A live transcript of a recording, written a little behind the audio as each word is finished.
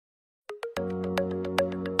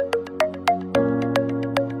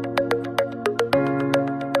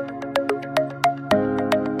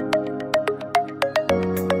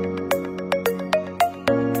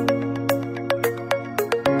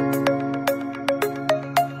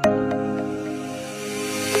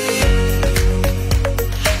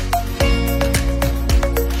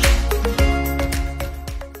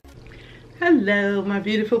my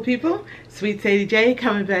beautiful people. Swt Sadie J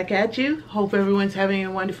coming back at you. Hope everyone's having a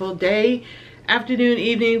wonderful day, afternoon,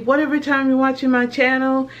 evening, whatever time you're watching my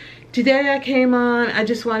channel. Today I came on, I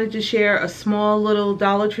just wanted to share a small little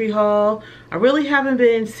Dollar Tree haul. I really haven't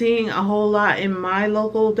been seeing a whole lot in my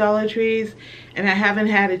local Dollar Trees, and I haven't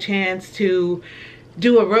had a chance to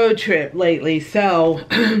do a road trip lately. So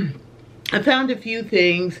I found a few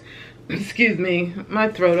things. Excuse me, my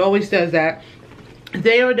throat always does that.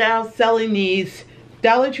 They are now selling these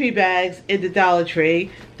Dollar Tree bags in the Dollar Tree.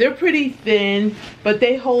 They're pretty thin, but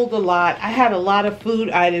they hold a lot. I had a lot of food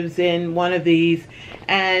items in one of these,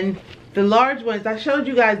 and the large ones, I showed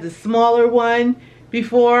you guys the smaller one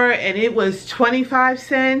before, and it was 25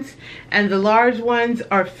 cents, and the large ones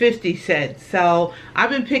are 50 cents. So I've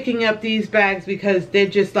been picking up these bags because they're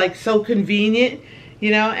just like so convenient, you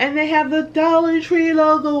know, and they have the Dollar Tree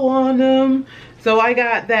logo on them. So I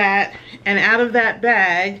got that, and out of that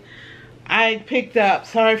bag I picked up,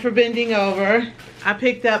 sorry for bending over, I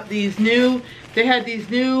picked up these new, they had these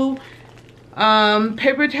new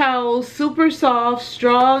paper towels, super soft,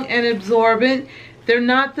 strong, and absorbent. They're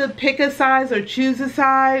not the pick a size or choose a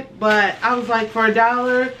size, but I was like, for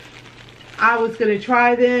 $1 I was gonna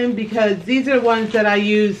try them because these are the ones that I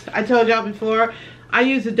use. I told y'all before, I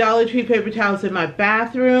use the Dollar Tree paper towels in my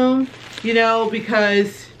bathroom, you know,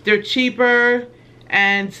 because they're cheaper.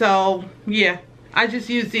 And so yeah, I just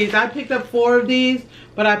use these. I picked up 4 of these,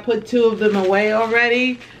 but I put 2 of them away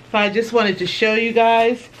already. So I just wanted to show you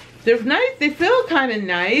guys. They're nice. They feel kind of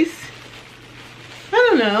nice. I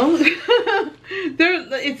don't know.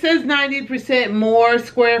 It says 90% more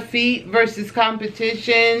square feet versus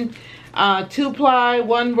competition. 2-ply,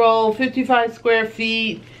 1 roll, 55 square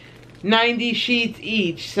feet, 90 sheets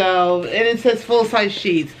each. So, and it says full-size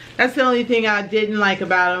sheets. That's the only thing I didn't like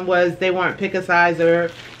about them, was they weren't pick a size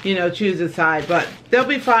or, you know, choose a size. But they'll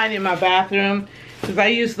be fine in my bathroom because I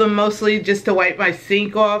use them mostly just to wipe my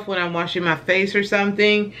sink off when I'm washing my face or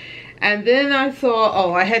something. And then I saw,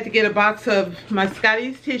 oh, I had to get a box of my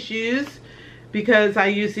Scotty's tissues because I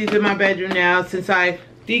use these in my bedroom now since I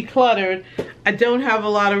decluttered. I don't have a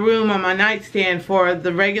lot of room on my nightstand for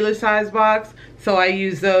the regular size box, so I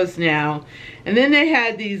use those now. And then they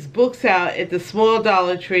had these books out at the small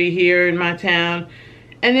Dollar Tree here in my town,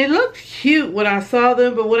 and they looked cute when I saw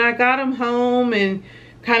them, but when I got them home and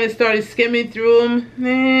kind of started skimming through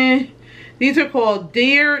them, these are called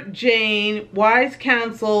Dear Jane, Wise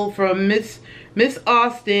Counsel from Miss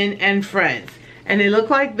Austen and Friends. And they look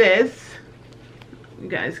like this. You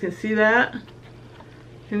guys can see that?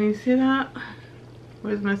 Can you see that?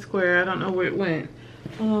 Where's my square? I don't know where it went.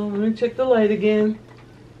 Oh, let me check the light again.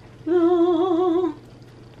 No.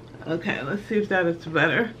 Okay, let's see if that is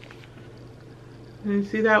better. Can you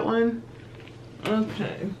see that one?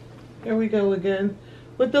 Okay. Here we go again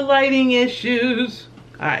with the lighting issues.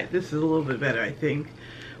 Alright, this is a little bit better, I think.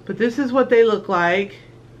 But this is what they look like.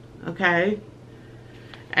 Okay.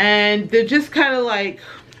 And they're just kind of like,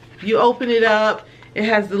 you open it up, it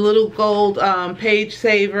has the little gold page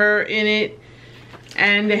saver in it.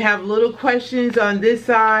 And they have little questions on this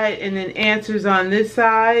side and then answers on this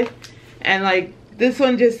side. And like this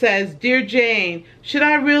one just says, Dear Jane, should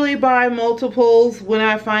I really buy multiples when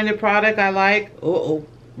I find a product I like? Uh-oh.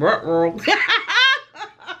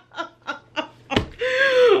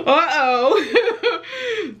 Uh-oh.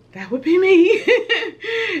 That would be me.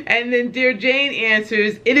 And then Dear Jane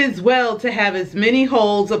answers, it is well to have as many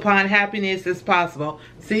holds upon happiness as possible.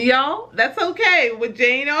 See, y'all? That's okay with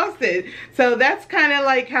Jane Austen. So that's kind of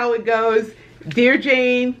like how it goes. Dear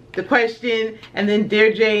Jane, the question, and then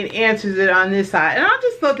Dear Jane answers it on this side. And I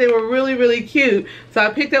just thought they were really, really cute. So I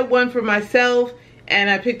picked up one for myself, and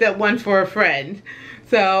I picked up one for a friend.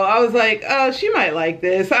 So I was like, oh, she might like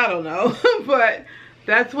this. I don't know. But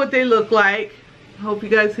that's what they look like. Hope you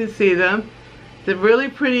guys can see them. They're really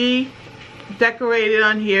pretty, decorated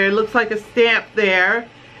on here. It looks like a stamp there.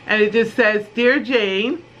 And it just says, Dear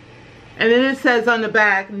Jane. And then it says on the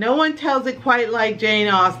back, no one tells it quite like Jane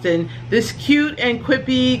Austen. This cute and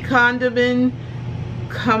quippy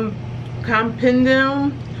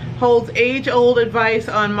compendium holds age-old advice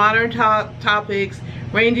on modern topics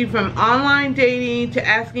ranging from online dating to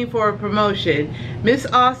asking for a promotion. Miss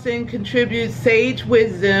Austen contributes sage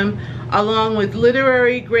wisdom along with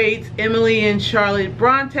literary greats Emily and Charlotte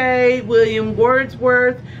Bronte, William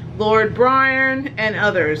Wordsworth, Lord Byron, and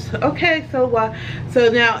others. Okay, so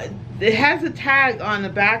now it has a tag on the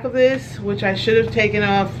back of this, which I should have taken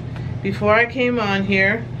off before I came on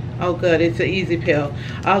here. Oh good, it's an easy peel.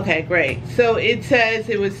 Okay, great. So it says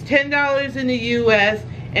it was $10 in the US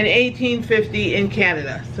and $18.50 in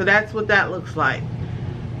Canada. So that's what that looks like.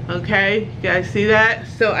 Okay, you guys see that?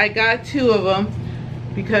 So I got 2 of them.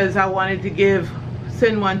 because I wanted to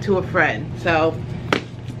send one to a friend. So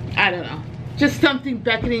I don't know, just something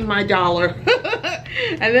beckoning my dollar.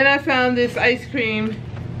 And then I found this ice cream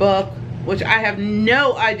book, which I have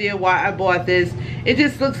no idea why I bought this. It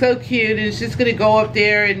just looks so cute, and it's just gonna go up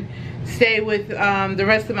there and stay with the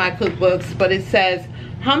rest of my cookbooks. But it says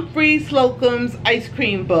Humphrey Slocum's Ice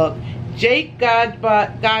Cream Book, Jake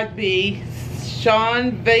Godby,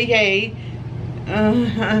 Sean Vahey,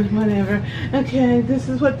 whatever. Okay, this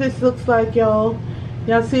is what this looks like, y'all.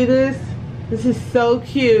 Y'all see this? This is so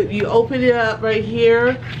cute. You open it up right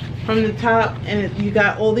here from the top, and you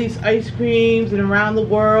got all these ice creams and around the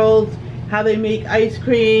world, how they make ice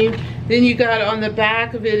cream. Then you got on the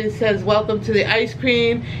back of it, it says, welcome to the ice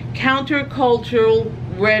cream countercultural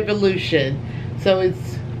revolution. So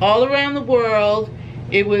it's all around the world.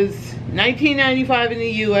 It was $19.95 in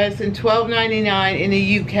the US and $12.99 in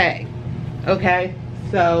the UK. Okay,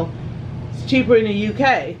 so it's cheaper in the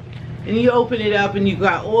UK. And you open it up and you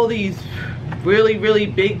got all these really, really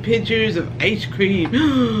big pictures of ice cream.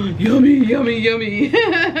 Yummy, yummy, yummy.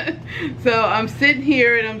 So I'm sitting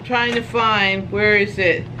here and I'm trying to find, where is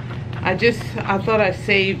it? I thought I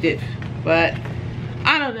saved it, but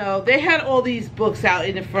I don't know. They had all these books out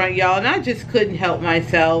in the front, y'all, and I just couldn't help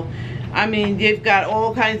myself. I mean, they've got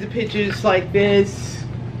all kinds of pictures like this,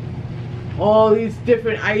 all these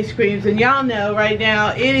different ice creams, and y'all know right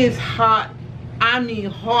now it is hot. I mean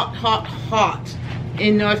hot, hot, hot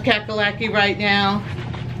in North Kakalaki right now.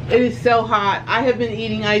 It is so hot. I have been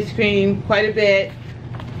eating ice cream quite a bit,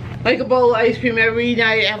 like a bowl of ice cream every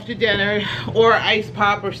night after dinner, or ice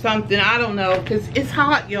pop or something. I don't know, because it's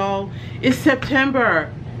hot, y'all. It's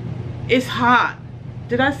September. It's hot.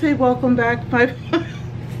 Did I say welcome back?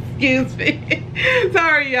 Excuse me.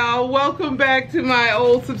 Sorry, y'all. Welcome back to my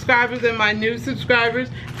old subscribers and my new subscribers.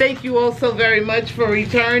 Thank you all so very much for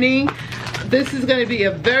returning. This is going to be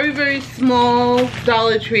a very, very small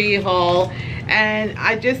Dollar Tree haul, and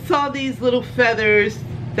I just saw these little feathers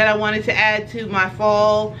that I wanted to add to my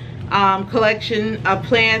fall collection of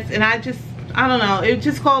plants, and I don't know, it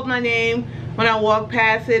just called my name when I walked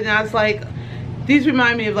past it, and I was like, these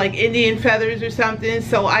remind me of like Indian feathers or something.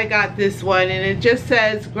 So I got this one, and it just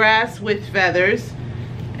says grass with feathers,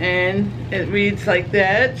 and it reads like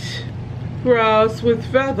that: grass with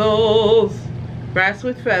feathers, grass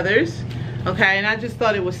with feathers. Okay, and I just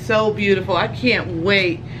thought it was so beautiful. I can't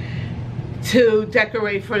wait to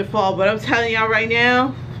decorate for the fall, but I'm telling y'all right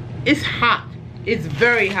now, it's hot. It's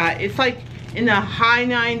very hot. It's like in the high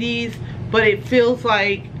 90s, but it feels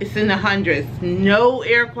like it's in the hundreds. No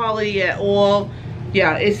air quality at all.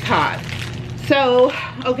 Yeah, it's hot. So,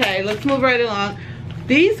 okay, let's move right along.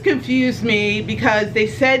 These confused me because they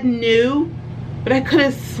said new, but I could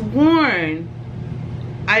have sworn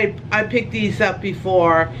I picked these up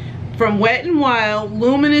before. From Wet n Wild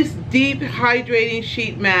Luminous Deep Hydrating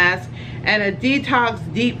Sheet Mask and a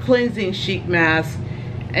Detox Deep Cleansing Sheet Mask.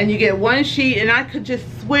 And you get one sheet, and I could just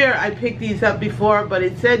swear I picked these up before, but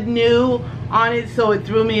it said new on it, so it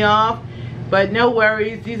threw me off. But no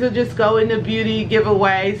worries, these will just go in the beauty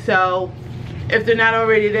giveaway. So if they're not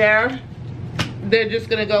already there, they're just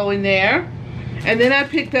gonna go in there. And then I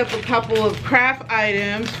picked up a couple of craft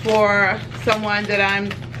items for someone that I'm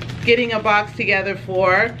getting a box together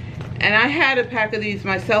for. And I had a pack of these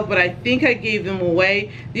myself, but I think I gave them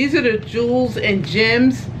away. These are the Jewels and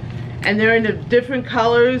Gems, and they're in the different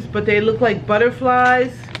colors, but they look like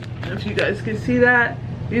butterflies. I don't know if you guys can see that.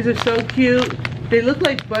 These are so cute. They look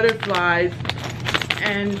like butterflies,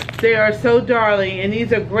 and they are so darling, and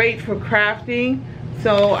these are great for crafting.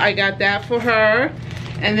 So I got that for her.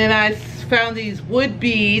 And then I found these wood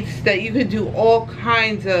beads that you can do all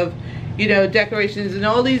kinds of, you know, decorations, and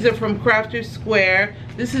all these are from Crafter's Square.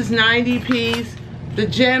 This is 90 piece. The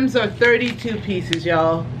gems are 32 pieces,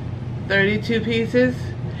 y'all. 32 pieces.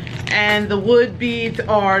 And the wood beads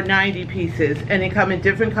are 90 pieces, and they come in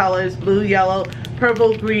different colors: blue, yellow,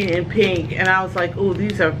 purple, green, and pink. And I was like, oh,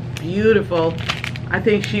 these are beautiful. I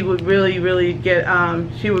think she would really, really get,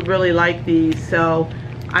 she would really like these. So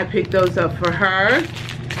I picked those up for her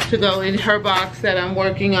to go in her box that I'm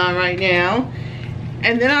working on right now.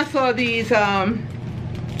 And then I saw these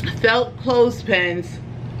felt clothespins,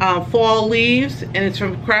 fall leaves, and it's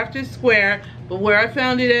from Crafter's Square. But where I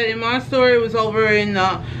found it at in my store, it was over in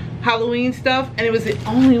Halloween stuff, and it was the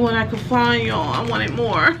only one I could find, y'all. I wanted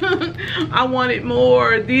more. I wanted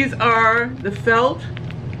more. These are the felt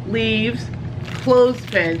leaves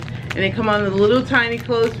clothespins, and they come on the little tiny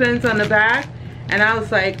clothespins on the back. And I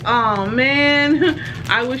was like, oh man,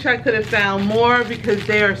 I wish I could have found more because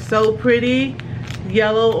they are so pretty.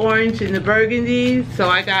 Yellow, orange, and the burgundy. So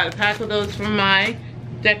I got a pack of those for my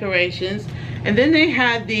decorations. And then they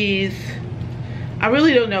had these, I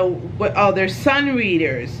really don't know what, oh, they're sun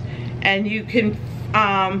readers, and you can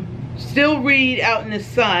still read out in the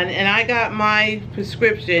sun. And I got my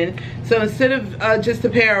prescription, so instead of just a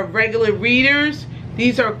pair of regular readers,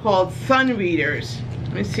 these are called sun readers.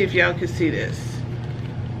 Let me see if y'all can see this.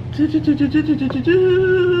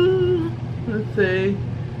 Let's see.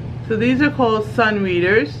 So these are called sun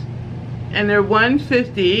readers, and they're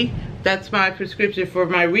 $150. That's my prescription for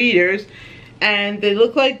my readers. And they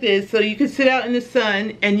look like this, so you can sit out in the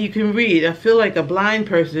sun and you can read. I feel like a blind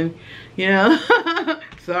person, you know.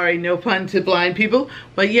 Sorry, no pun to blind people.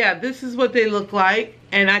 But yeah, this is what they look like.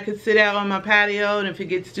 And I could sit out on my patio, and if it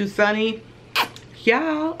gets too sunny,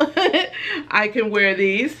 yeah, I can wear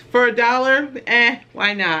these for $1.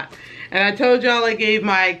 Why not? And I told y'all I gave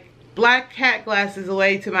my black cat glasses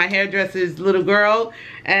away to my hairdresser's little girl,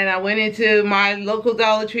 and I went into my local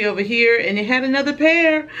Dollar Tree over here and they had another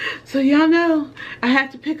pair, so y'all know I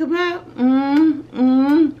had to pick them up.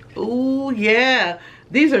 Ooh, yeah,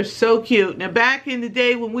 these are so cute. Now back in the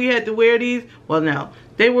day when we had to wear these, well, no,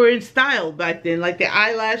 they were in style back then. Like the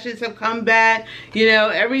eyelashes have come back, you know,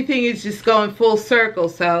 everything is just going full circle.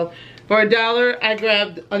 So for $1 I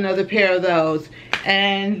grabbed another pair of those.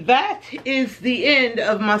 And that is the end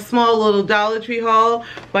of my small little Dollar Tree haul.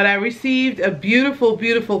 But I received a beautiful,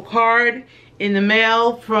 beautiful card in the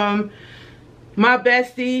mail from my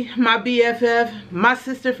bestie, my BFF, my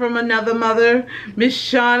sister from another mother, Miss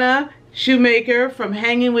Shauna Shoemaker from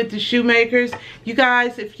Hanging with the Shoemakers. You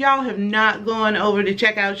guys, if y'all have not gone over to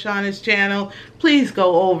check out Shauna's channel, please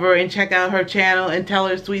go over and check out her channel and tell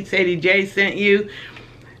her Swt Sadie J sent you.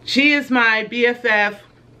 She is my BFF,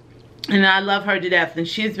 and I love her to death, and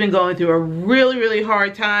she's been going through a really, really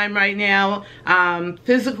hard time right now,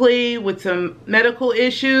 physically with some medical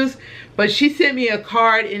issues. But she sent me a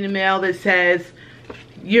card in the mail that says,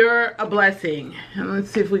 "You're a blessing." And let's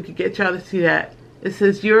see if we could get y'all to see that. It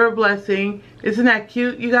says, "You're a blessing." Isn't that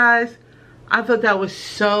cute, you guys? I thought that was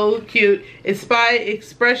so cute. It's by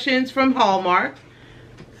Expressions from Hallmark.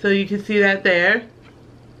 So you can see that there.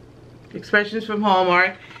 Expressions from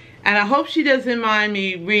Hallmark. And I hope she doesn't mind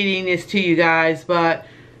me reading this to you guys, but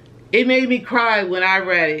it made me cry when I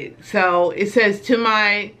read it. So it says, to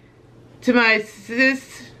my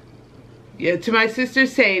sister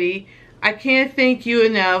Sadie, I can't thank you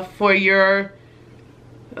enough for your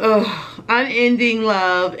unending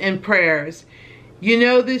love and prayers. You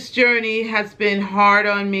know, this journey has been hard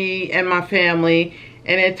on me and my family,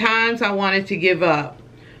 and at times I wanted to give up.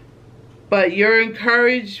 But your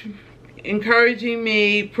encouragement and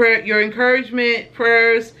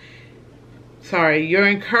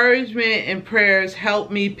prayers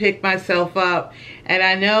help me pick myself up. And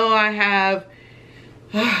I know I have,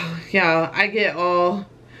 yeah, I get all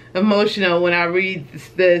emotional when I read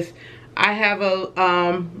this. I have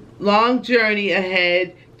a long journey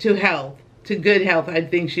ahead to health, to good health, I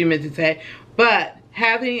think she meant to say. But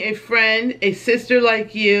having a friend, a sister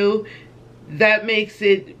like you, that makes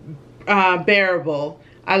it bearable.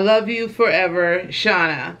 I love you forever,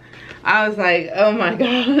 Shauna. I was like, oh my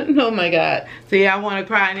God, oh my God. See, I want to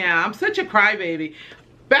cry now. I'm such a crybaby.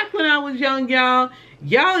 Back when I was young, y'all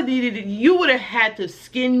needed, you would have had to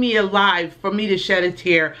skin me alive for me to shed a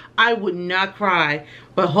tear. I would not cry.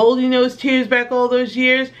 But holding those tears back all those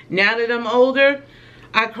years, now that I'm older,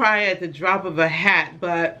 I cry at the drop of a hat.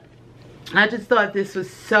 But I just thought this was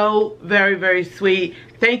so very, very sweet.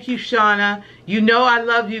 Thank you, Shauna. You know I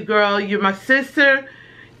love you, girl. You're my sister.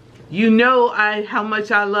 You know how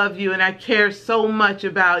much I love you, and I care so much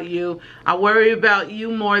about you. I worry about you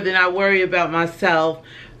more than I worry about myself.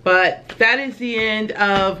 But that is the end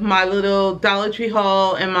of my little Dollar Tree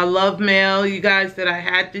haul and my love mail, you guys, that I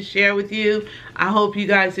had to share with you. I hope you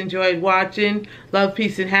guys enjoyed watching. Love,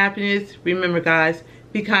 peace, and happiness. Remember, guys,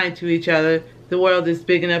 be kind to each other. The world is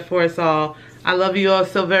big enough for us all. I love you all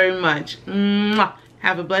so very much. Mwah.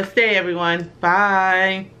 Have a blessed day, everyone.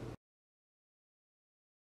 Bye.